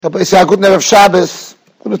Rabbi say, good night of Shabbos.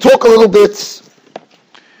 I'm going to talk a little bit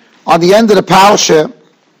on the end of the Parsha.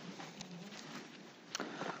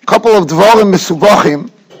 A couple of Dvorim Mesubachim.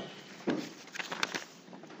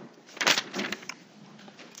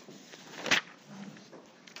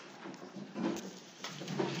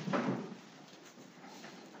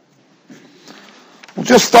 We'll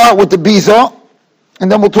just start with the Bizas,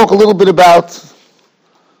 and then we'll talk a little bit about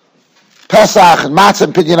Pesach and Matzah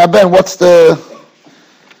and Pidyon Haben. What's the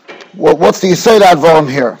Yesod Advarim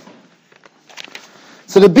here?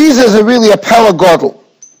 So the Bizas are really a Pella Godel.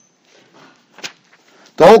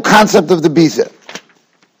 The whole concept of the Bizas.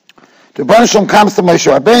 The Rebbe Shalom comes to Moshe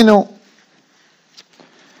Rabbeinu,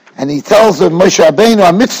 and he tells Moshe Rabbeinu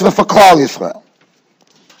a mitzvah for Klal Yisrael.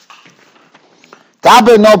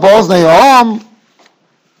 Daber no ba'oznei ha'am,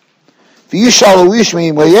 v'yishal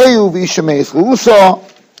u'ishmeim v'yehu v'yishameis l'uso,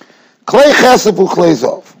 klei chesed v'klei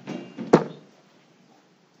zov.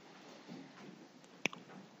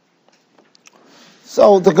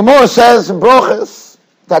 So the Gemara says in Brochus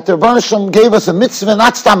that the Rebbe Shalom gave us a mitzvah,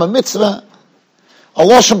 not stam a mitzvah, a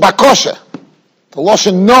loshen bakosha, the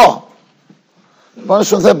loshen no. The Rebbe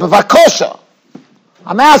Shalom said, b'vakosha.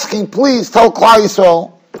 I'm asking, please tell Klal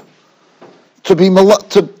Yisrael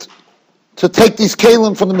to take these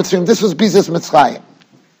kalim from the Mitzrayim. This was Bizas Mitzrayim.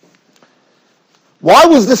 Why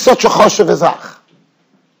was this such a choshev ezach?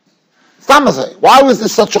 Stamazay. Why was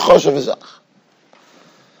this such a choshev ezach?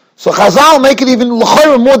 So Chazal make it even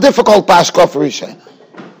more difficult, Pashka for Rishayna.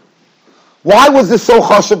 Why was this so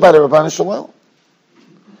choshev by the Rebbe Shalom?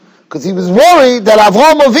 Because he was worried that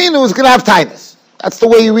Avraham Avinu was going to have tainus. That's the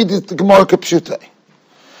way you read the Gemara Kepshutei.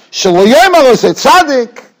 Shelo yomer say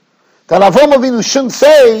tzaddik, that Avraham Avinu shouldn't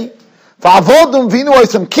say, v'avodum v'inu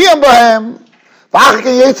oisem kiyam b'hem,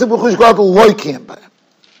 v'achken yetze b'chush gadol loy kiyam b'hem.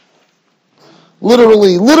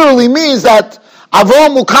 Literally means that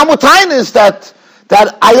Avraham will come with tainus that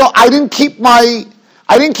I didn't keep my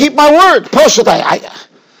word. Parshas,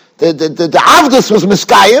 the avdus was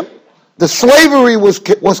miskayim, the slavery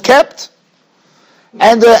was kept,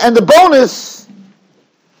 and the bonus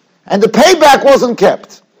and the payback wasn't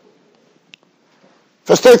kept.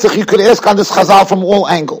 Versteht sich, you could ask on this Chazal from all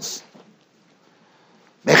angles.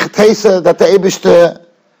 Mechatesa that the Eibishter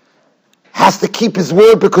has to keep his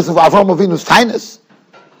word because of Avraham Avinu's tainus.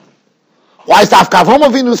 Why is that Avraham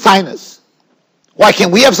Avinu's tainus? Why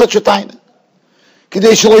can't we have such a tainus?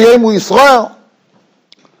 Kidei shelo yomu Yisrael.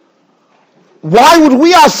 Why would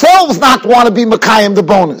we ourselves not want to be Mekayim the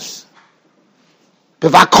bonus?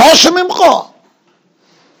 B'vakosha mimcha.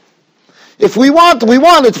 If we want, we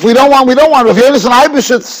want it. If we don't want, we don't want it. If Yonis and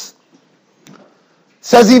Eibishitz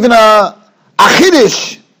says even a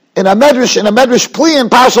chiddush in a medrash pli in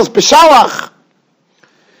Parshas Beshalach,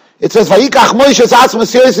 it says Vayikach Moshe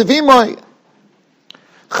Atzmas Yosef Imoy.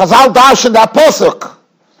 Chazal darshan that posuk.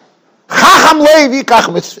 Chacham leiv yikach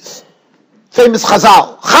mitzvahs. Famous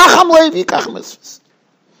Chazal. Chacham leiv yikach mitzvahs.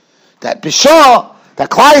 That Bishah, that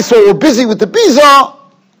Klal Yisrael were busy with the Bizah.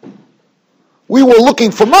 We were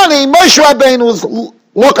looking for money. Moshe Rabbeinu was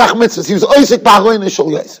lokach mitzvahs. He was oisik b'haroin shel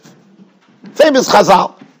Yosef. Famous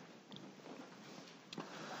Chazal.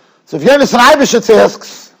 So if Yonis and Eibishitz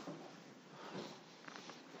asks,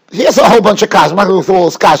 he has a whole bunch of kashas. I'm not going to go through all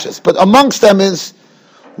his kashas, but amongst them is,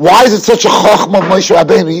 why is it such a chochma of Moshe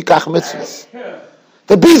Rabbeinu yikach mitzvahs?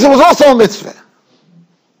 The Bizah was also a mitzvah.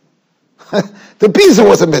 The Bizah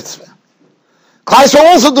was a mitzvah. Klal Yisrael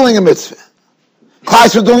also doing a mitzvah. Klal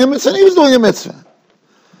Yisrael doing a mitzvah, and he was doing a mitzvah.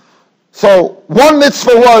 So one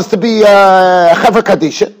mitzvah was to be a Chaver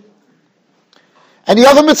Kadisha, and the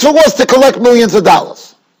other mitzvah was to collect millions of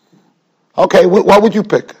dollars. Okay, what would you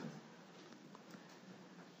pick?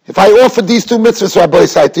 If I offered these two mitzvahs, Rabbi,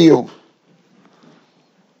 say to you,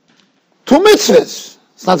 two mitzvahs.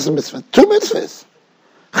 It's not just a mitzvah. Two mitzvahs.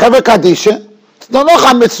 Chaver Kadisha. It's not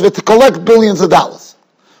a mitzvah to collect billions of dollars.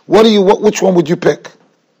 Which one would you pick?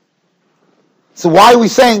 So why are we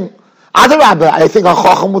saying, Adarabba, I think our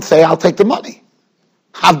Chacham would say, I'll take the money.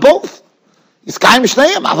 Have both. Yiskayim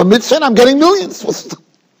Shnayim. I have a mitzvah and I'm getting millions.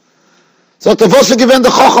 So Tavosha given the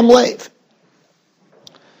Chacham leiv.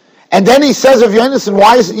 And then he says of Yonason,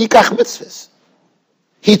 why is it Yikach mitzvahs?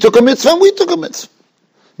 He took a mitzvah and we took a mitzvah.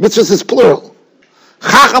 Mitzvahs is plural.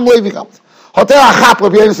 Chacham leiv Yikach. Hotel Achap,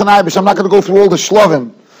 Rabbi Yonason Eibish, I'm not going to go through all the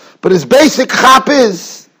shlovim, but his basic chap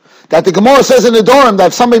is that the Gemara says in the Dorim that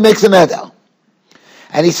if somebody makes an edel,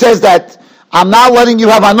 and he says that I'm not letting you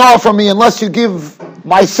have anah from me unless you give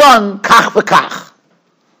my son kach v'kach,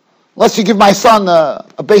 unless you give my son a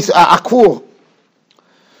akur.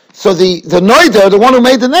 So the noider, the one who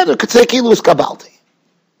made the neder, could say kilus kabalti.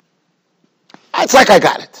 It's like I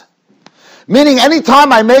got it. Meaning,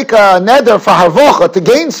 anytime I make a neder for harvocha to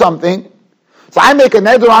gain something, so I make a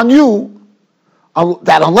neder on you,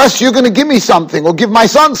 that unless you're going to give me something, or give my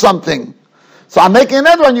son something, so I'm making a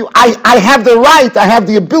neder on you, I have the right, I have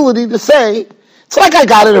the ability to say, it's like I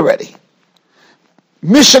got it already.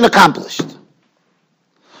 Mission accomplished.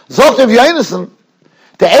 Zogt of Yonason,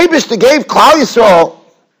 the Eibishter gave Klal Yisrael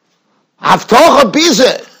Havtocha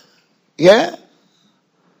Bizas. Yeah?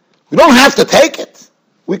 We don't have to take it.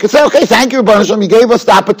 We could say, okay, thank you, Rebbeinu Shalom, you gave us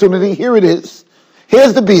the opportunity, here it is.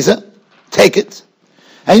 Here's the Bizas, take it.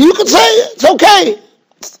 And you could say, it's okay.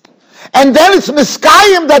 And then it's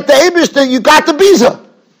miskayim that the Eibishter, you got the Bizas.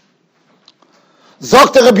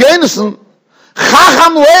 Zogt Rabbi Yonason,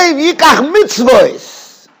 Chacham Leiv Yikach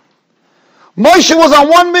Mitzvos. Moshe was on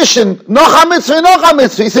one mission, Nocha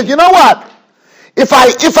Mitzvah. He said, you know what? If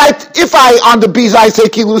I on the Bizas I say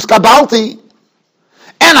Kilus Kabalti,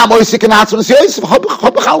 and I'm always sick and I'm a Mekayim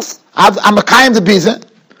the Bizas.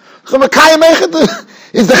 Mekayim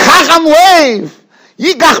is the Chacham Leiv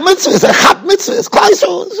Yikach Mitzvah. It's a Chap Mitzvah. It's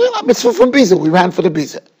Klal Mitzvah from Bizas. We ran for the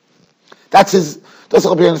Bizas. That's what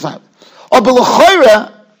Rabbi Yonason. Or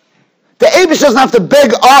B'Lechoira, the Eibush doesn't have to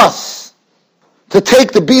beg us to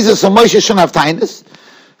take the Bizas so Moshe shouldn't have tainus.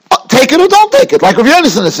 Take it or don't take it, like Rav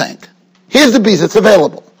Yonason is saying. Here's the Bizas, it's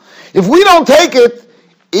available. If we don't take it,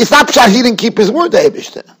 it's not pshat he didn't keep his word, the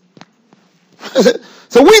Eibush.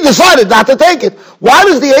 So we decided not to take it. Why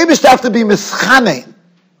does the Eibush have to be mischanein?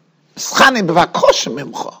 Mischanein b'vakoshim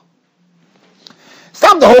mimcha.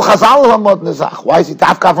 Stam the whole Chazal Hamod Nezach. Why is he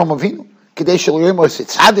Davka Avraham Avinu? Kidei shel Yoim Oisei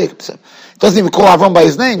Tzadik. It doesn't even call Avram by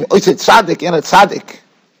his name. Oisei Tzadik, and a Tzadik.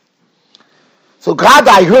 So Grad,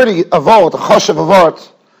 I heard a Choshev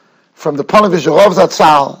Avot, from the Pon of Yisharov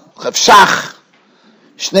Zatzal, Rav Shach,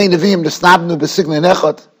 Shnei Neviim, the Snabnu, Besignei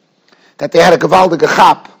Nechot, that they had a Gevaldige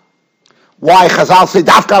Chap. Why Chazal say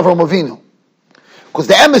Davka Avraham Avinu? Because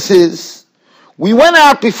the emes is, we went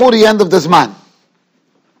out before the end of the Zman.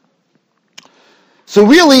 So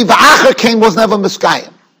really, V'acher Kain was never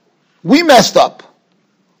Miskayim. We messed up.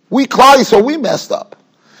 We messed up.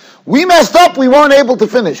 We messed up, we weren't able to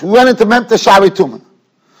finish. We went into Memta Shari Tumah.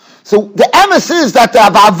 So the emes is that the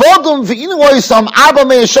Avodim V'inu Oisam Abba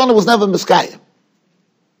Me'eshona was never Miskayim.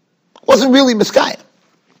 Wasn't really Miskayim.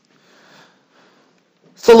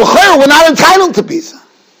 So l'chayr, we're not entitled to Bizas.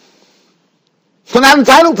 We're not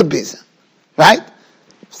entitled to Bizas. Right?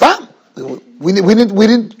 Stop. We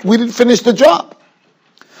didn't finish the job.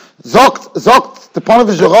 Zogt the Pon of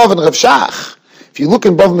Yisharov and Rav Shach. If you look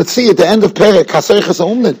in Bav Metzi at the end of Perek Haseiches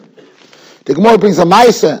HaUmnid, the Gemara brings a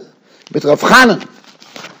Maisa with Rav Chanan,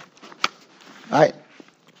 right?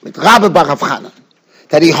 With Rabbi Bar Rav Chanan,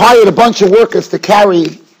 that he hired a bunch of workers to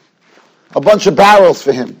carry a bunch of barrels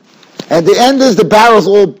for him. And the end is the barrels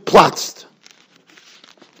all platzed.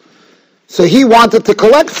 So he wanted to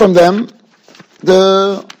collect from them they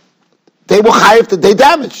were chayv, they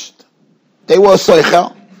damaged. They were a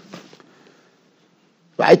soichel.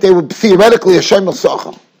 Right? They were theoretically a shemer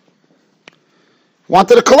sochel.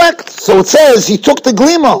 Wanted to collect. So it says he took the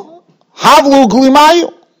glima. Havlu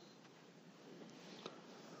glimayu.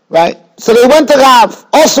 Right? So they went to Rav.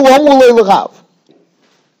 Also amulei Rav.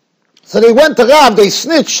 So they went to Rav, they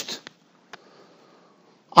snitched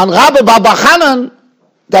on Rabbi Bar Chanan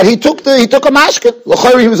that he took a mashkin.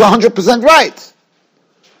 L'chori, he was 100% right.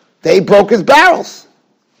 They broke his barrels.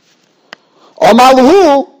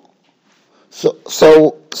 Omalahu.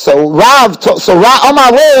 So Rav told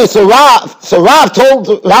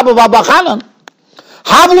Rabbi Bar Chanan,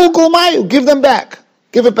 Havlu Gumayu, give them back.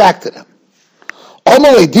 Give it back to them.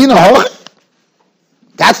 Omalei Dina Hoch.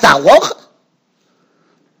 That's not Loch.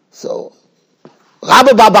 So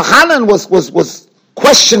Rabbi Bar Chanan was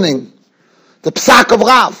questioning the psak of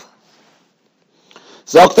Rav.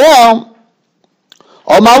 Zokter,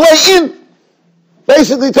 on my way in,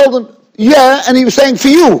 basically told him, yeah, and he was saying, for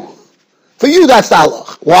you that's the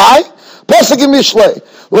halach. Why? Pasuk in Mishlei,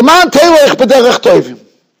 L'man teilech b'derech tovim.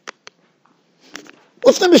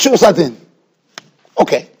 What's the Mishur Sadin?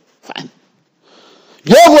 Okay, fine.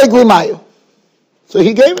 Yov leglimayu. So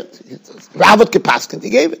he gave it. Ravat Kepaskin, he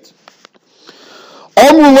gave it.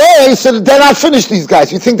 Omulei said, they're not finished, these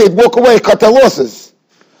guys. You think they'd walk away, cut their losses.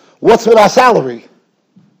 What's with our salary?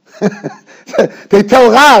 They tell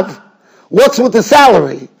Rav, what's with the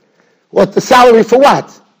salary? What, the salary for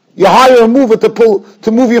what? You hire a mover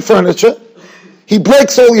to move your furniture. He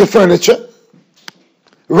breaks all your furniture.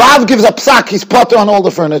 Rav gives a psak, he's potter on all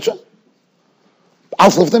the furniture. Now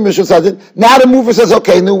the mover says,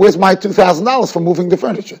 okay, now where's my $2,000 for moving the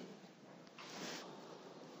furniture?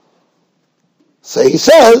 So he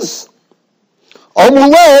says,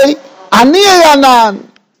 Omulei, Ani Yanan.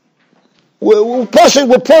 We're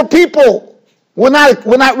poor people. We're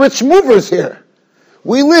not rich movers here.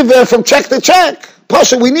 We live from check to check.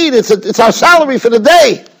 Pasha, we need it. It's our salary for the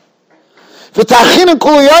day. V'tachin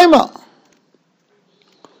kol yoyma.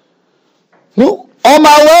 No.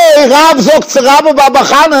 Omalei Rav zok tzarabah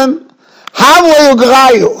babachanan. Havu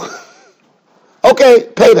yugrayu. Okay,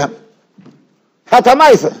 pay them.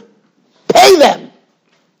 Hatamaisa. Pay them.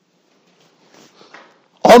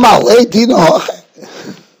 Omalei dino hoche.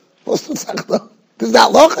 What's the sagt? This is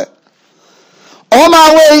not loche.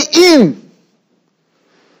 Omalei in.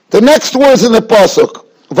 The next words in the pasuk.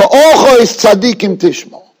 V'ocho is tzadikim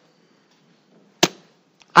tishmo.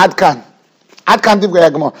 Adkan. Adkan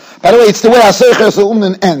divrei Gemara. By the way, it's the way Aseiches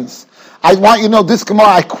Umnin ends. I want you to know this Gemara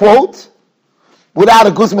I quote without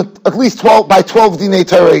a guzman at least 12 by 12 dinei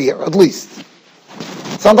Torah a year, at least.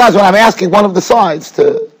 Sometimes when I'm asking one of the sides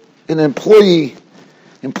to in an employee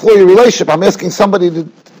relationship, I'm asking somebody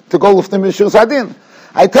to go lift them in Shul Sadin.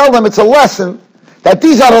 I tell them it's a lesson that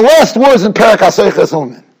these are the last words in Perek Aseiches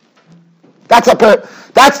Umnin. That's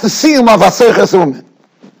the siyum of Aseiches Umnin.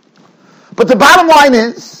 But the bottom line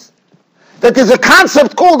is that there's a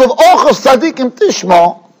concept called of Ochos Tzadikim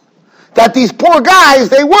Tishmo, that these poor guys,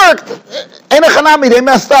 they worked, Enechanami, they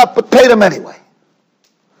messed up, but paid them anyway.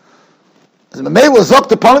 We're not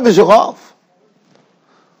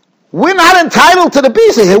entitled to the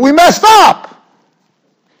Bizas here. We messed up.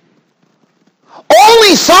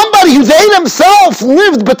 Only somebody who they themselves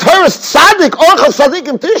lived b'Torah's tzaddik, Ochos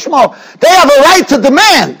Tzadikim Tishmo, they have a right to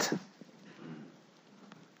demand.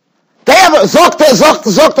 They have a Zok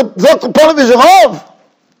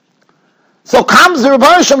So comes the Rebbe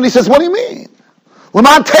and he says, what do you mean?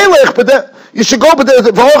 L'man telech, but you should go, but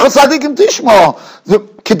the Ochos Tzadikim Tishmo, the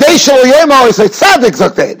Kedei Shelo Yemo is a tzaddik,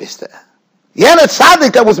 Zok the Eibishter. Yen a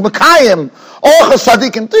tzaddik that was Mekayim, Ochos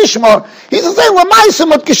Tzadikim Tishmo, he says, hey,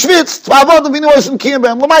 L'maisem hat geschwitzt, V'avodim v'inu oisem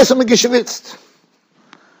kiembem, L'maisem hat geschwitzt.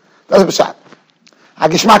 Das ist Pshat. A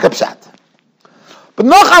Geschmack Pshat. But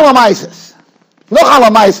noch Alamaises,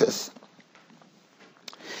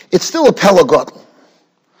 it's still a pelagodl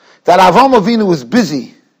that Avraham Avinu was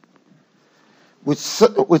busy with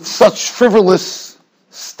such frivolous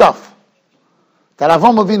stuff. That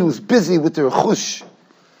Avraham Avinu was busy with the rechush.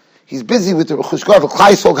 He's busy with the rechush. God,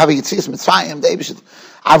 Kleisol, have Yitzis, Mitzrayim,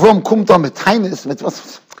 Avram kumt mit Tainis, mit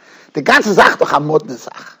was? The ganze Sach doch am modne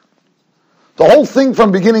Sach. The whole thing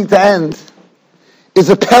from beginning to end is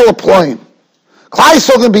a peloploim.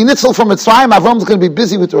 Kleisol going to be nitzel from Mitzrayim. Avram's going to be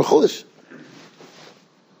busy with the rechush.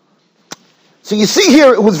 So you see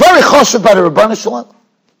here, it was very choshev by the Rebbeinu Shalom,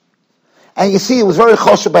 and you see it was very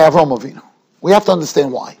choshev by Avraham Avinu. We have to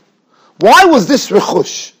understand why. Why was this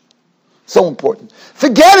rechush so important?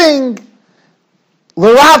 Forgetting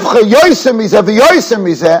l'ravcha yoisem mizeh v'yoisem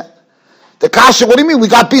mizeh, the kasha. What do you mean? We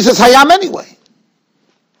got Bizas hayam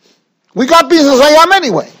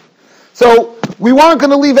anyway. So we weren't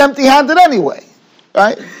going to leave empty-handed anyway,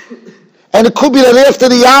 right? And it could be that after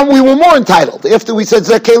the Yam, we were more entitled. After we said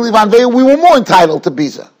Zekei Livan Ve'u, we were more entitled to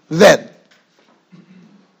Biza then.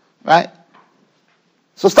 Right?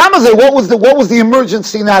 So Stamazeh, what was the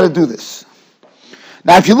emergency now to do this?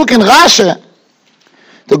 Now if you look in Rashi,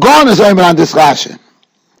 the Gaon is over on this Rashi.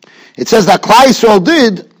 It says that Klal Yisrael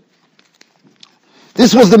did,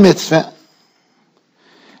 this was the mitzvah.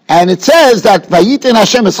 And it says that Vayitin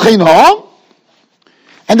Hashem Eschein Ha'om,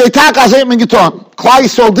 and they tak azay mingiton. Klal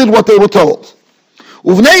Yisrael did what they were told.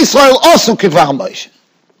 Uvnei Yisrael also kidvar Moshe.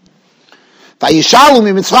 Vayishalu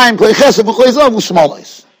mi Mitzrayim klei chesed v'klei zav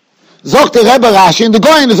u'shmolos. Zok the Rebbe Rashi, and the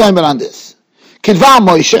Goyen is on this. Kidvar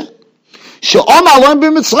Moshe, she'om alon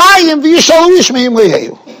b'Mitzrayim v'yishalu ishmeim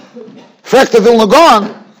leheyu. Frek the Vilna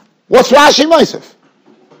Gaon, what's Rashi Mosef?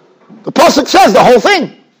 The Pasuk says the whole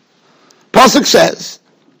thing. Pasuk says,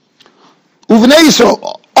 Uvnei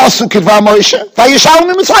Yisrael also kidvar Moshe. Vayishalu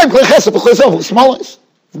mi Mitzrayim klei chesed v'klei zav u'shmolos.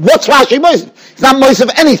 What's Rashi Mosef? It's not Mosef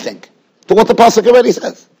anything to what the Pasuk already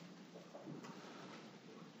says.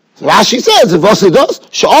 So Rashi says, if Vossi does,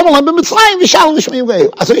 she'om alon b'Mitzrayim v'yishalu ishmeim leheyu.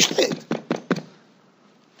 Also ishmeim.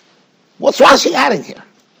 What's Rashi adding here?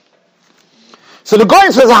 So the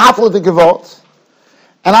Goyen says a hafla to Gevot,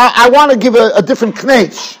 and I want to give a different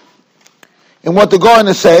knetch in what the Goyen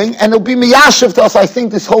is saying, and it'll be miyashiv to us, I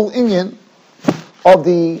think, this whole inyan of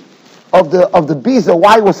the Biza,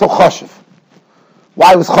 why it was so choshev.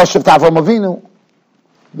 Why it was choshev to Avraham Avinu?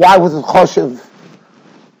 Why was it choshev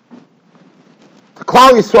to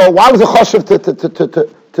Klal Yisrael? Why was it choshev to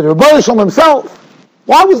the Rebbe Shalom himself?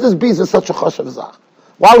 Why was this Biza such a choshev zach?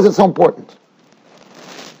 Why was it so important?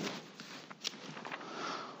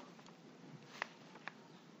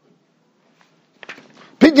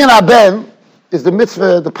 Pidyon Aben is the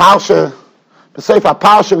mitzvah, the Parsha B'Sefer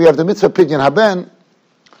Parsha, we have the mitzvah Pidyon Haben.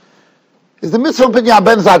 Is the mitzvah Pidyon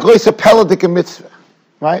Haben is a große Peladik mitzvah,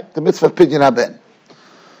 right? The mitzvah Pidyon Haben.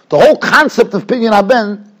 The whole concept of Pidyon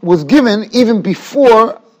Haben was given even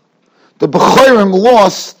before the Bechorim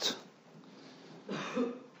lost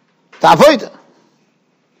the Avodah.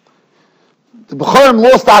 The Bechorim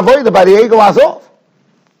lost the Avodah by the Egel Azov.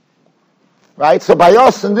 Right? So by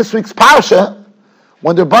us in this week's Parsha,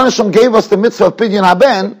 when the Rebbeinu Shalom gave us the mitzvah of Pidyon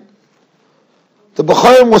Haben, the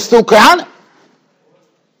Bechorim was still Kohanim.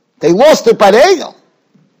 They lost it by the Egel.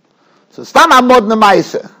 So Stam Amod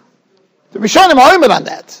Nemaisa. The Rishonim are oimer on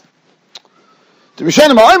that. The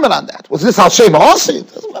Rishonim are oimer on that. Was this Al Shem Ha'osi?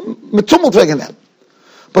 Metumult wegen them.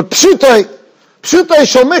 But Pshutoi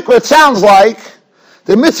Shomikra, it sounds like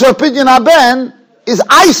the mitzvah of Pidyon Haben is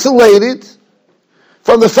isolated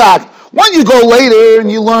from the fact. When you go later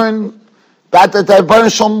and you learn that the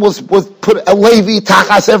Rebbeinu Shalom was put a Levi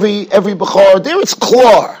tachas every Bechor, there it's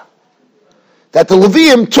clear that the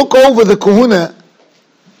Leviim took over the Kahuna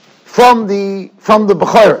from the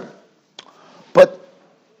Bechorim. But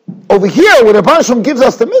over here, where the Rebbeinu Shalom gives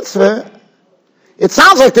us the mitzvah, it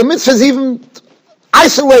sounds like the mitzvah is even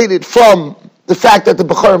isolated from the fact that the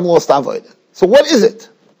Bechorim lost Avodah. So what is it?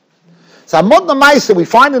 So Amod Namaisa we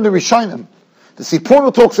find in the Rishonim. The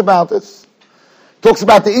Sipurno talks about this. Talks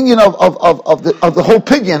about the Indian of the whole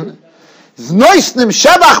pidyon. Znoisnim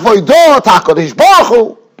shebach voidor takodesh baruch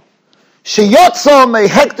hu sheyotzo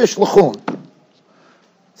mehektish l'chun.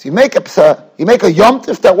 So you make a yom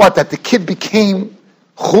tif that the kid became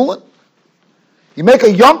chulin. You make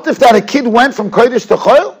a yom tif that a kid went from kodesh to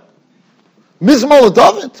chol. Mizmo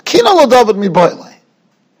l'David, kino l'David miboyle.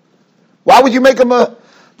 Why would you make him a?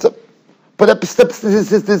 But there's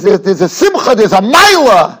a simcha, there's a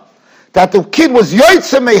maila that the kid was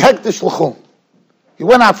yoytze mei hektish l'chum. He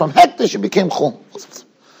went out from hektish and became chum.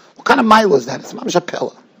 What kind of maila is that? It's mamish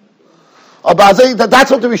apela. That's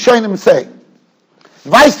what the Rishonim say.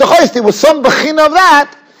 There was some bechina of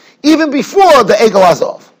that even before the Egel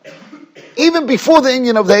Azov. Even before the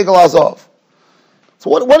Indian of the Egel Azov. So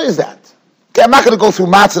what is that? Okay, I'm not going to go through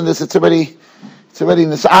matzah in this. It's already in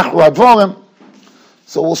this Achra Advorim.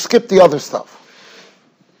 So we'll skip the other stuff.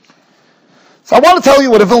 So I want to tell you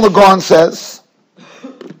what the Vilna Gaon says.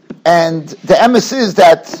 And the emes is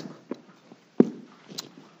that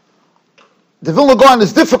the Vilna Gaon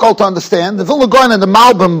is difficult to understand. The Vilna Gaon and the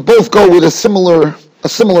Malbim both go with a similar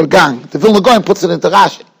gang. The Vilna Gaon puts it into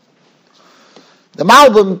Rashi. The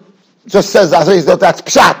Malbim just says that that's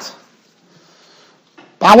pshat.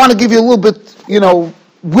 But I want to give you a little bit,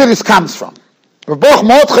 where this comes from. Rabbi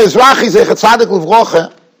Mordechai Ezrachi Zecher Tzadik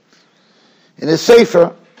Livrocha, in his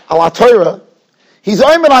Sefer Al Torah, he's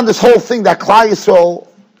oimer on this whole thing that Klal Yisrael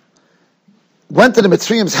went to the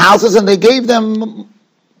Mitzrayim's houses and they gave them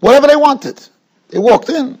whatever they wanted. They walked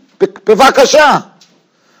in, bevakasha,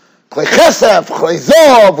 klei chesef, klei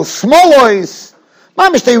zov, smolois,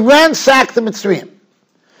 mamish. They ransacked the Mitzrayim,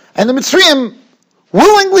 and the Mitzrayim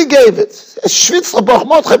willingly gave it. Shvitz Rabbi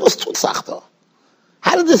Mordechai was tutzachta.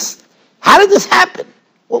 How did this happen?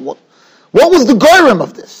 What was the goyim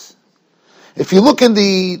of this? If you look in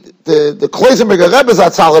the Kloisenberger Rebbe's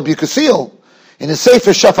Atzal Rabbi Yikusil, in his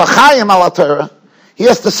Sefer Shafachayim Al Torah, he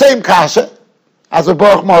has the same kasha as a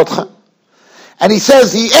Baruch Mordechai, and he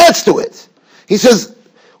adds to it. He says,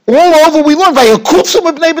 all over we learn Vayakutsu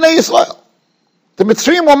Mibnei Bnei Yisrael. The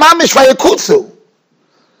Mitzrayim were mamish Vayakutsu.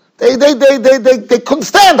 They couldn't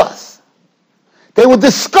stand us. They were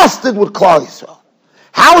disgusted with Klal Yisrael.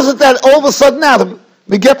 How is it that all of a sudden now,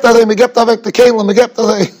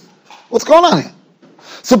 what's going on here?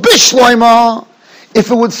 So Bishloima,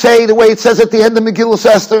 if it would say the way it says at the end of Megillah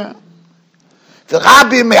Esther,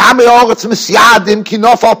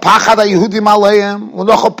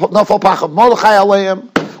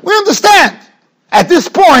 we understand. At this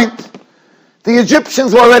point, the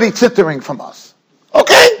Egyptians were already tittering from us.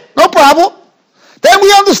 Okay, no problem. Then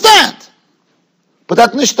we understand. But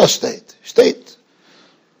that nicht da steht.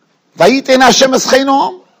 Vayiten Hashem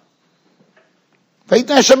escheinom.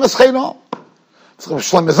 Vayiten Hashem escheinom.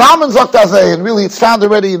 Shlomo Zalman sagt das, and really it's found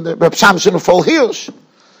already in the Reb Shamshin of Fol Hirsch.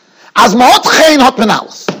 As ma'ot chen hot men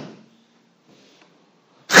alles.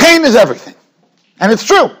 Chen is everything. And it's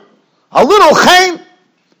true. A little chen,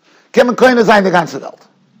 kemen koine sein the ganze Welt.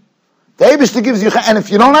 The Eibishter gives you chen, and if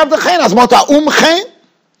you don't have the chen, as ma'ot chen,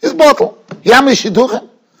 is bottle. Yam Shiduchem.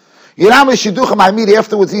 I meet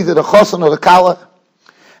afterwards either the chosan or the kala.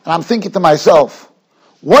 And I'm thinking to myself,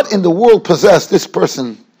 what in the world possessed this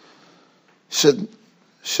person should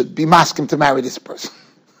be masking to marry this person?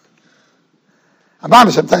 I'm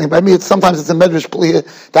telling you, by me, sometimes it's a medrash plea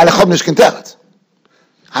that I can tell it.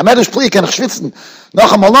 Hamedisch Pli kann ich schwitzen.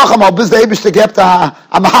 Noch einmal, bis der Eibischte gibt am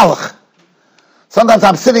Mahalach. Sometimes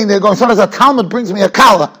I'm sitting there going, sometimes a Talmud brings me a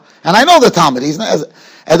Kala, and I know the Talmud, he's not, as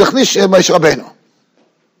Echnish Moshe Rabbeinu.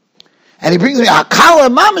 And he brings me a Kala,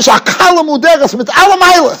 Mamish, a Kala Mudegas, mit allem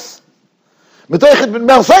Eiles. Mit euch mit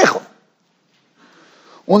Mel Seichel.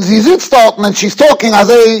 Und sie sitzt dort, and she's talking, as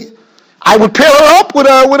I would pair her up with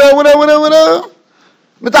a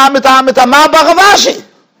Malbach Avashi.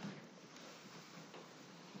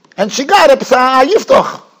 And she got up,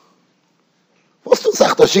 Yiftoch. Was tut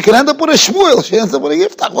sagt er? She can end up with a Shmuel, she ends up with a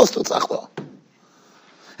Yiftach. Was tut sagt er?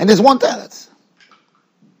 And there's one tenant.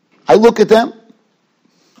 I look at them,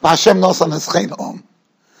 Hashem Nosan is Chein Om.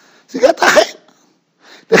 So you get the Chein.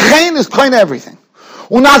 The Chein is kind of everything.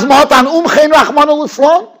 Und as man hat an Chein Rachmana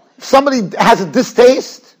Litzlan, if somebody has a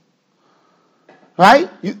distaste, right?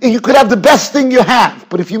 You could have the best thing you have,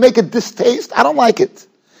 but if you make a distaste, I don't like it.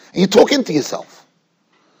 And you talk into yourself.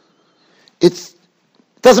 It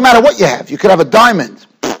doesn't matter what you have. You could have a diamond,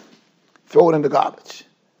 throw it in the garbage,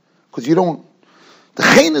 because you don't. The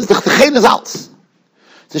chein is out.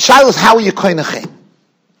 The shaila is how are you kind of chein.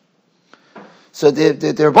 So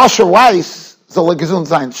the Basher Weiss soll gesund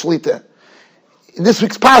sein Shlita. In this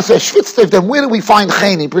week's Parshas Shvitztev, then where do we find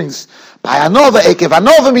chein? He brings by Anova Ekev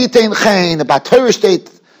Anova Mitein chein, by Torah state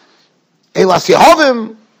Elas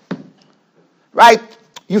Yehovim. Right?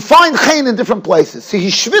 You find chein in different places. See,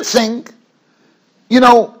 he's schwitzing. You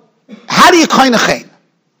know, how do you kind of chein?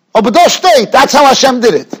 Oh, but those state, that's how Hashem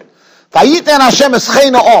did it. Vayiten Hashem es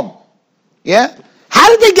chein om. Yeah? How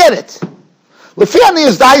did they get it? Lefi ani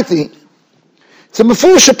is daiti. It's a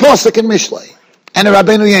mefurish posuk in Mishlei. And a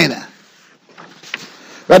Rabbeinu Yena.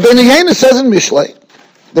 Rabbeinu Yena says in Mishlei,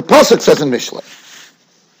 the posuk says in Mishlei,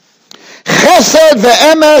 Chesed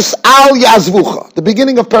ve'emes al yazvucha. The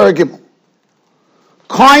beginning of Paragimel.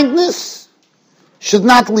 Kindness should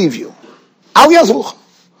not leave you. Al yazvucha.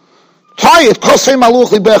 Tayit kosei maluch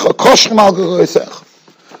libecha koshim al geroisech.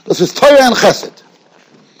 This is Torah and Chesed.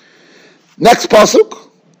 Next pasuk.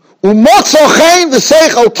 Umotzochein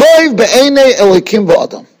v'seich al toiv be'enei elikim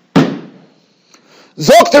v'adam.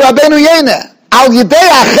 Zok Rabbeinu Yena al yidei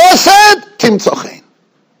ha-chesed timtzochein.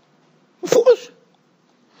 Mefurish.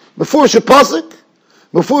 Mefurish a pasuk.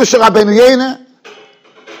 Mefurish a Rabbeinu Yena.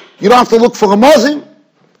 You don't have to look for a Muslim.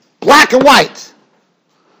 Black and white.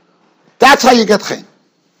 That's how you get chein.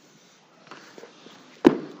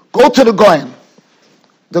 Go to the Goyen.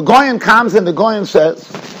 The Goyen comes and the Goyen says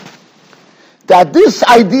that this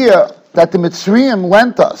idea that the Mitzrayim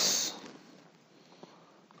lent us,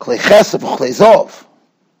 Klei Chesed v'Klei Zov,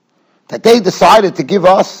 that they decided to give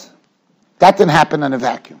us, that didn't happen in a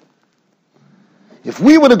vacuum. If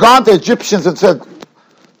we would have gone to Egyptians and said,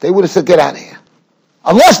 they would have said, get out of here.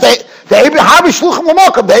 Unless the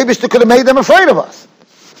Eibush could have made them afraid of us.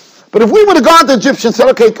 But if we would have gone to Egyptians and said,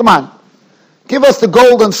 okay, come on, give us the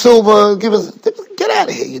gold and silver, get out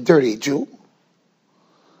of here, you dirty Jew.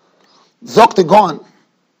 Zok gone.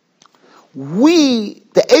 We,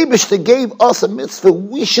 the Eibush gave us a mitzvah,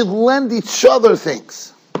 we should lend each other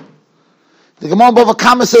things. The Gemara Bava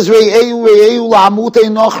Kama says, Re'eu la'amutei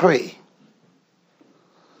nochri.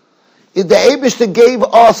 The Eibush gave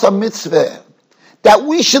us a mitzvah that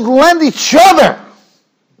we should lend each other.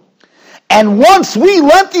 And once we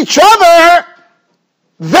lent each other,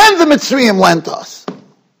 then the Mitzrayim lent us.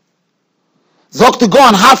 Zok to go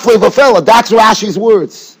on halfway v'fela. That's Rashi's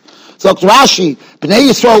words. Zok Rashi, Bnei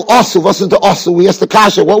Yisrael Osu. What's the Osu? We asked the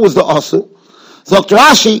Kasha, what was the Osu? Zok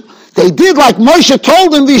Rashi, they did like Moshe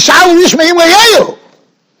told them, V'yishalu yishmeim le'yehu.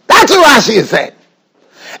 That's what Rashi is saying.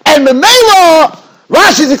 And the Mela,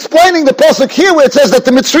 Rashi is explaining the pasuk here where it says that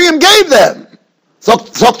the Mitzrayim gave them.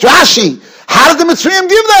 Zok Rashi, how did the Mitzrayim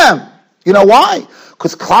give them? You know why?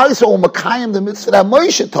 Because Klal Yisrael Makayim the mitzvah that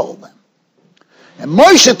Moshe told them. And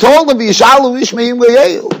Moshe told them, V'yishalu yishmeim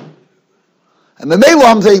le'yehu. And the Mela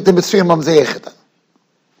Hamzeh, the Mitzrayim Hamzeh Echeta.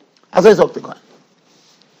 As I talked to God.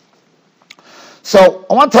 So,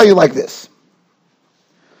 I want to tell you like this.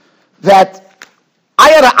 That I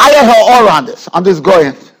had her aura on this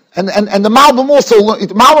Goyen. And the Malbim also,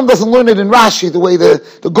 the Malbim doesn't learn it in Rashi the way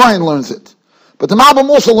the Goyen learns it. But the Malbim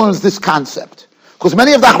also learns this concept. Because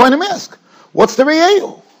many of the Achronim ask, what's the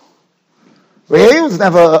Re'eu? Re'eu is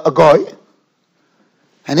never a Goy.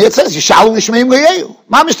 And here it says, Yishalu Yishmeim Re'eu.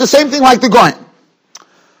 Mamish the same thing like the Goyen.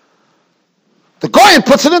 The Goyen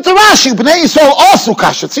puts it into Rashi. Bnei Yisrael also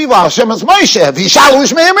kasha tziva Hashem as Moshe. V'yishalu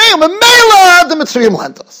Yishmeim Re'eu. Memela the Mitzrayim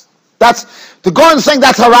lent us. That's, the Goyen is saying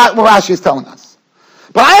that's how what Rashi is telling us.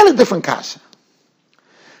 But I had a different kasha.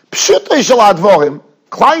 Pshutei shel advorim,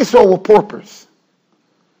 Klal Yisrael were paupers.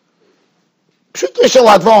 Pshutei shel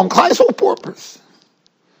advorim, Klal Yisrael were paupers.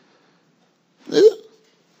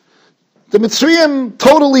 The Mitzrayim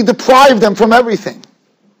totally deprived them from everything.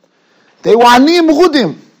 They were aniyim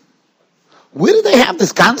rudim. Where did they have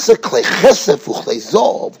this ganze klei chesef uchlei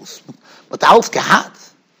zov mit alles gehad?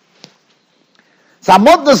 So I'm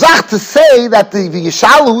not gesagt to say that the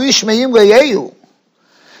Yishalu ish me'im re'yehu,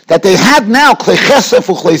 that they had now klei chesef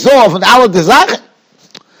uchlei zov and alle de Sachen.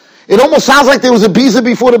 It almost sounds like there was a Bizas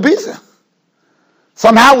before the Bizas.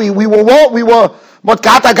 Somehow we were what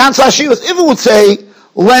gata ganze Shiur. If it would say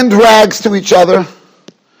lend rags to each other,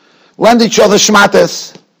 lend each other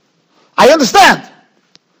shmates, I understand.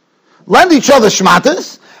 Lend each other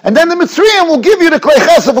shmates, and then the Mitzrayim will give you the klei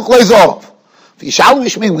chesef uchlei zov. V'yishalu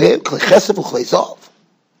ish me'im re'yehu klei chesef uchlei zov.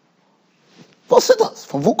 Was ist das?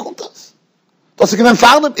 Von wo kommt das? Das ist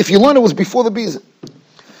gewinn if you learn it was before the Bizas.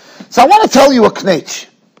 So I want to tell you a knetch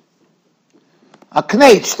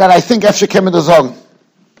that I think after came in the Zogen.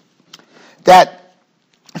 That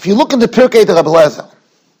if you look in the Pirkei de Rabbi Lezer,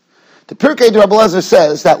 the Pirkei de Rabbi Lezer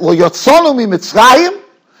says that lo yotzonu mi Mitzrayim,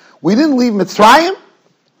 we didn't leave Mitzrayim,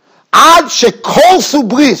 ad shekol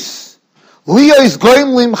subris liyois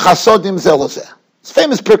goyim lim chasodim zelozeh. It's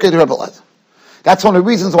famous Pirkei de Rabbi Lezer. That's one of the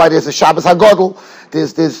reasons why there's a Shabbos HaGodol,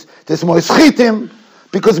 there's Moischitim,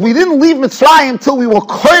 because we didn't leave Mitzrayim until we were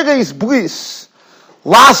koireis bris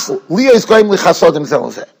las liyois goyim li chasodim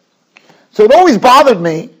zelozeh. So it always bothered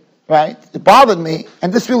me, right? It bothered me,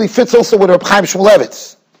 and this really fits also with Reb Chaim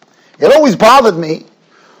Shmulevitz. It always bothered me.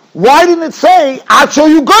 Why didn't it say Acho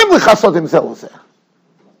you goyim lechasodim zelozeh?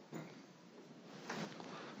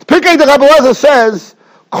 The Pirkei de Rabbi Lezer says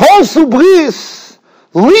Kol subris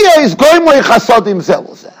liya is goyim lechasodim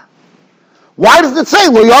zelozeh. Why does it say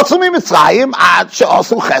Lo yotzu mi Mitzrayim ad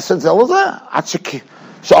she'asu chesed zelozeh? Ad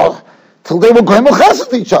till they were goyim lechesed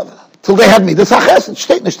to each other, till they had midas hachesed.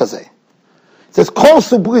 Steht nicht das. It says Kol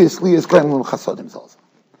subris liya is goyim lechasodim zelozeh.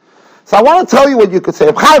 So I want to tell you what you could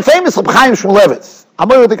say. Famous Reb Chaim Shmulevitz. I'm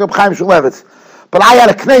going to think of Reb Chaim Shmulevitz, but I had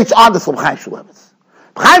a knetch on this Reb Chaim Shmulevitz.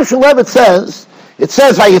 Reb Chaim Shmulevitz says,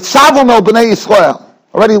 Vayitzavum el b'nei Yisrael.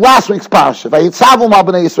 Already last week's Parshas. Vayitzavum el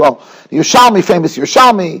b'nei Yisrael. The Yerushalmi, famous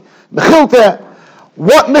Yerushalmi, Mechilteh.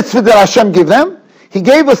 What mitzvah did Hashem give them? He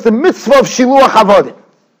gave us the mitzvah of Shiluach Avodim.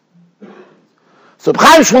 So Reb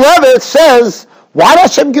Chaim Shmulevitz says, why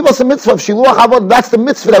does Hashem give us a mitzvah of Shiluach Avodim? That's the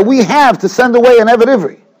mitzvah that we have to send away an Eved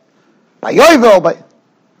Ivri.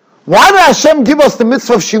 Why did Hashem give us the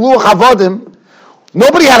mitzvah of Shiluach Avodim?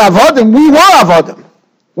 Nobody had Avodim. We were Avodim.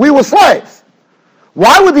 We were slaves.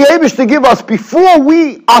 Why would the Eibishter give us, before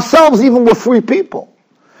we ourselves even were free people,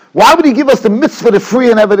 why would he give us the mitzvah to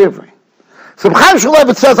free an Eved Ivri? So Chaim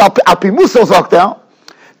Shmulevitz says, Al Pi Musa Zoktel,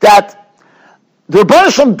 that the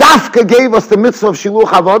Rebbeinu Shalom Dafka gave us the mitzvah of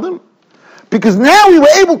Shiluach Avodim, because now we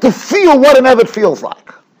were able to feel what an Eved feels like.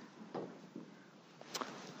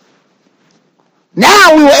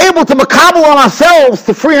 Now we were able to makabel on ourselves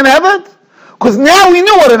to free an Eved, because now we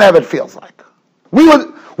knew what an Eved feels like. We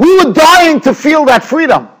were dying to feel that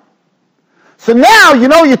freedom. So now,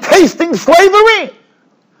 you're tasting slavery.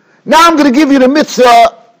 Now I'm going to give you the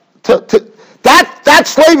mitzvah to that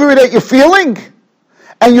slavery that you're feeling,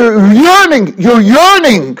 and you're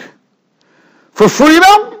yearning for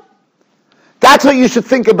freedom. That's what you should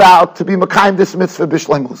think about to be makayim this mitzvah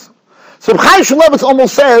b'shleimus. So Chaim Shmulevitz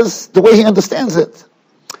almost says, the way he understands it,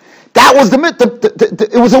 that was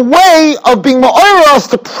it was a way of being ma'oros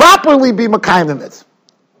to properly be makayim the mitzvah.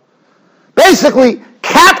 Basically,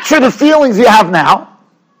 capture the feelings you have now,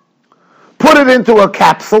 put it into a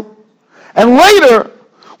capsule, and later,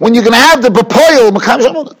 when you're going to have the b'poil,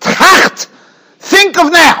 tracht, think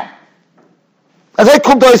of now. As I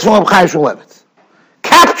come to this from Chaim Shmulevitz.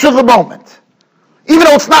 Capture the moment. Even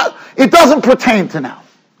though it doesn't pertain to now.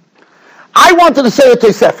 I wanted to say a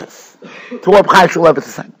Tosefes to what Chaim Shmulevitz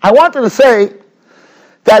is saying. I wanted to say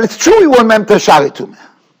that it's true we were meant to sharitumah,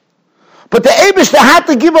 but the Eibishter had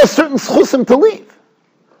to give us certain schusim to leave.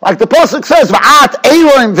 Like the pasuk says, "Va'at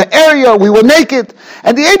eirim the area we were naked,"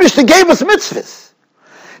 and the Eibishter gave us mitzvahs.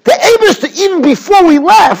 The Eibishter, even before we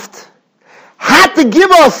left, had to give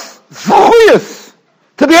us zchuyos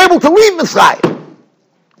to be able to leave Mitzrayim.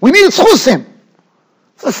 We needed schusim.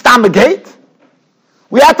 It's a stammer gate.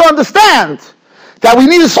 We have to understand that we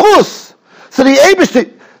need a schus. So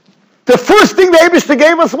the first thing the Eibishter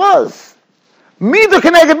gave us was midah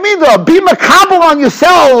keneged midah. Be makabel on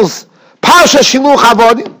yourselves. Parshas Shiluach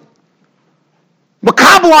Avodim.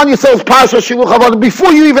 Makabel on yourselves. Parshas Shiluach Avodim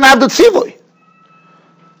before you even have the tzivui.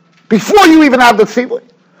 Before you even have the tzivui.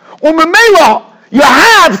 Umemela, you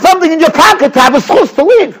have something in your pocket to have a schus to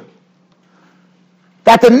leave.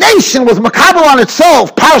 That the nation was makabel on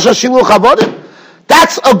itself. Parshas Shiluach Avodim.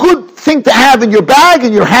 That's a good thing to have in your bag,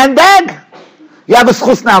 in your handbag, You have a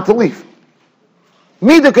schus now to leave.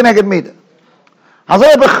 Mida connected Mida. I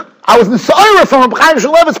was in Shiur from Rabbi Chaim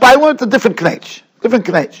Shulevitz, but I learned a different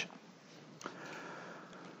knetch.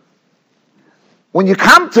 When you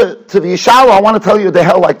come to the Yeshua, I want to tell you the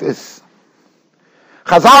hell like this.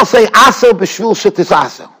 Chazal say, Aso b'shvil shetis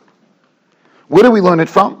aso. Where do we learn it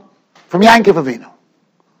from? From Yankov Avinu.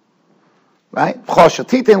 Right?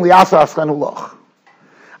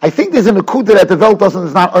 I think there's a nekuda that the Welt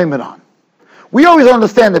is not oimed on. We always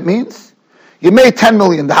understand it means you made $10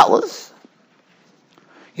 million.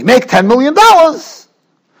 You make $10 million.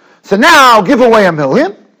 So now give away $1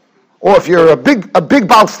 million. Or if you're a big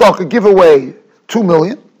Baal Stocker, give away $2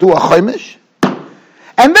 million. Do a chaimish.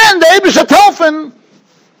 And then the Eibush Telfen,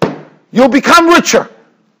 you'll become richer.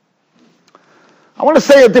 I want to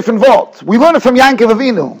say a different vault. We learn it from Yankov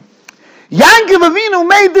Avinu. Yankov Avinu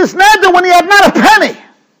made this neder when he had not a penny.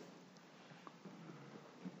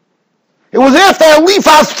 It was after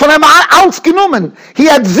Elifas from him ausgenommen. He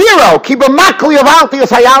had zero. Kiba makli of Altius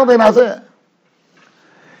Hayalden Hazeh.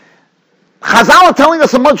 Chazal are telling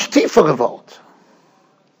us a much deeper revolt.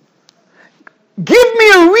 Give me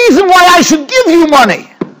a reason why I should give you money.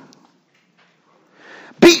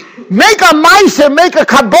 Make a meiser, make a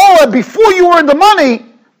kabbalah before you earn the money.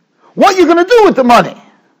 What you're going to do with the money?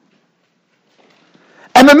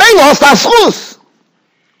 And the may lost our schus.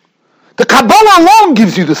 The kabbalah alone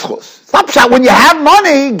gives you the schus. It's not shot when you have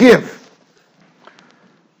money, give.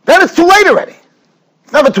 Then it's too late already.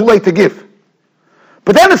 It's never too late to give.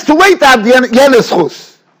 But then it's too late to have the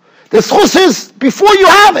schus. The schus is before you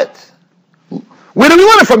have it. Where do we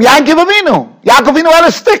learn it from? Yankov Avinu. Yankov Avinu had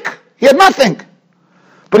a stick. He had nothing.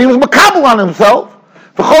 But he was makabel on himself.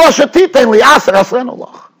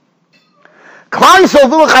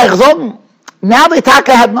 Now they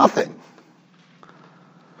taka had nothing.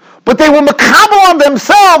 But they were makabel on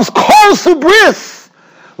themselves. Kol subris.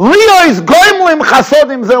 Liyois goimlim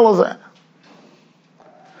chasodim zelozeh.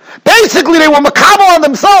 Basically, they were makabel on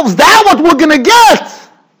themselves. That's what we're going to get.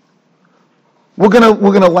 We're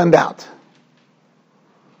going to lend out.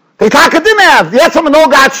 They taka didn't have. Yet some no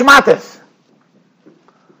got shmatis.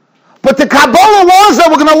 But the Kabbalah was that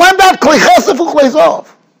we're going to lend out klei chesed for klei zov.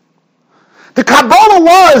 The Kabbalah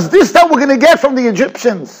was this that we're going to get from the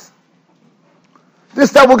Egyptians. This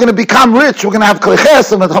that we're going to become rich. We're going to have klei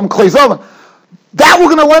chesed and klei zov. That we're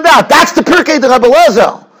going to lend out. That's the Pirkei de Rabbi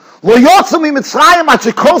Lezer. Lo yotzu mi Mitzrayim at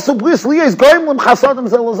shekosu bris liyos goyim lim chasodim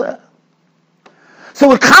zelozeh.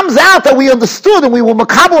 So it comes out that we understood and we were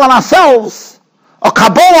makabel on ourselves a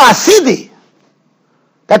Kabbalah asidi.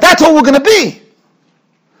 That's what we're going to be.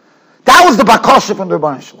 That was the bakosha from the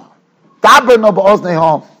Rebbeinu Shalom. Daber no ba'oznei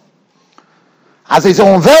hom. As his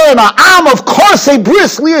own ver na am of course a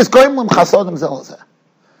bris liyos goyim lim chasodim zelozeh.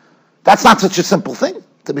 That's not such a simple thing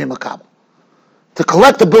to be makabel. To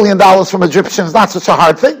collect $1 billion from Egyptians is not such a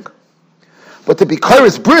hard thing. But to be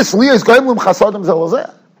kairis bris liyos goyim lim chasodim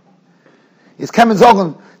zelozeh. Is kemen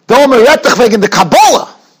zogen domer rettich wegen the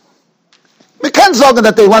Kabbalah. We can't sagen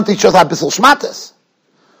that they lent each other a bissel shmatis.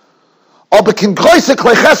 They didn't have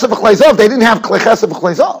klei chesed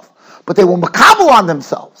v'klei zov, but they were makabel on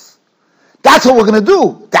themselves. That's what we're going to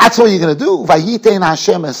do. That's what you're going to do. Vayitein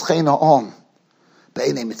Hashem eschein ha'om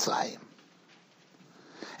be'enei Mitzrayim.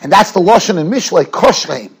 And that's the lashon in Mishlei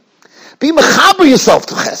koshreim. Be mechaber yourself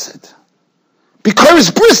to chesed. Be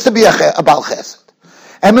kairis bris to be a bal chesed.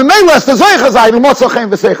 And memeilas the zoycha zayin u'motzochem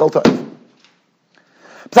v'seichel tov.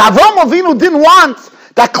 But Avraham Avinu didn't want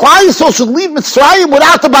that Klal Yisrael should leave Mitzrayim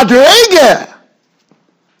without the madrege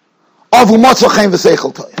of u'motzochem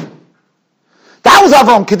v'seichel tov. That was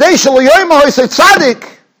Avraham. Kedei shelo yoyma hoysei tzadik,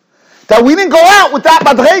 that we didn't go out with that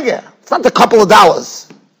madrege. It's not a couple of dollars.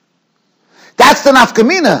 That's the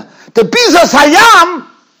nafkamina. The Bizas Hayam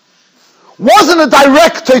wasn't a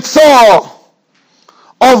direct teitzah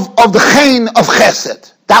of the chain of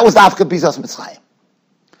chesed. That was the Afka Bizas Mitzrayim.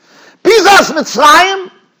 Bizas Mitzrayim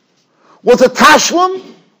was a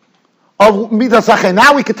tashlum of midas hachain.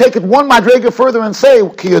 Now we could take it one madrega further and say,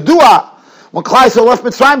 ki yadua, when Klal Yisrael left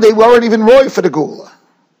Mitzrayim, they weren't even roy for the Gula.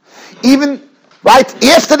 Even, right,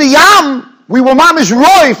 after the Yam, we were mamish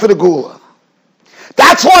roy for the Gula.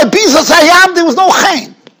 That's why Bizas Hayam, there was no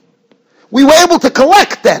chain. We were able to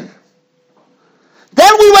collect then.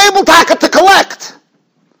 Then we were able to collect.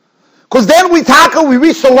 Because then we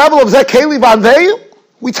reached the level of Zekeli Vanveyu,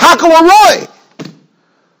 we taka were roy.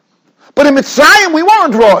 But in Mitzrayim, we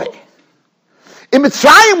weren't roy. In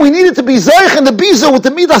Mitzrayim, we needed to be Zeich and the Biza with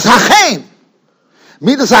the Midas Hachain.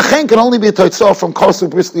 Midas Hachain can only be a Toitzor from Kosu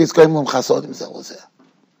Briskli Yitzkoyim Lum Chasodim Zelozeh.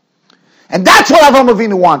 And that's what Avraham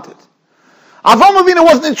Avinu wanted. Avraham Avinu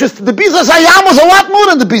wasn't interested. The Bizas Hayam was a lot more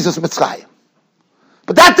than the Bizas Mitzrayim.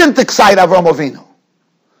 But that didn't excite Avraham Avinu.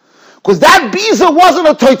 Because that Biza wasn't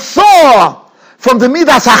a toitzor from the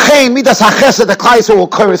Midas HaChem, Midas HaChesed, the Klai Yisrael will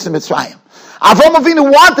curse in Mitzrayim. Avraham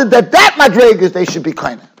Avinu wanted that madregas they should be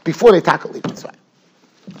kind before they tackle leave Mitzrayim.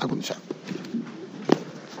 Agun Shem.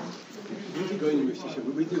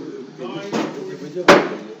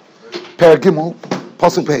 Per Gimel,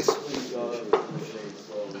 Pasuk Beis.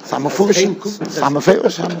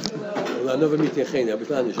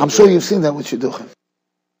 I'm sure you've seen that with Shidduchim.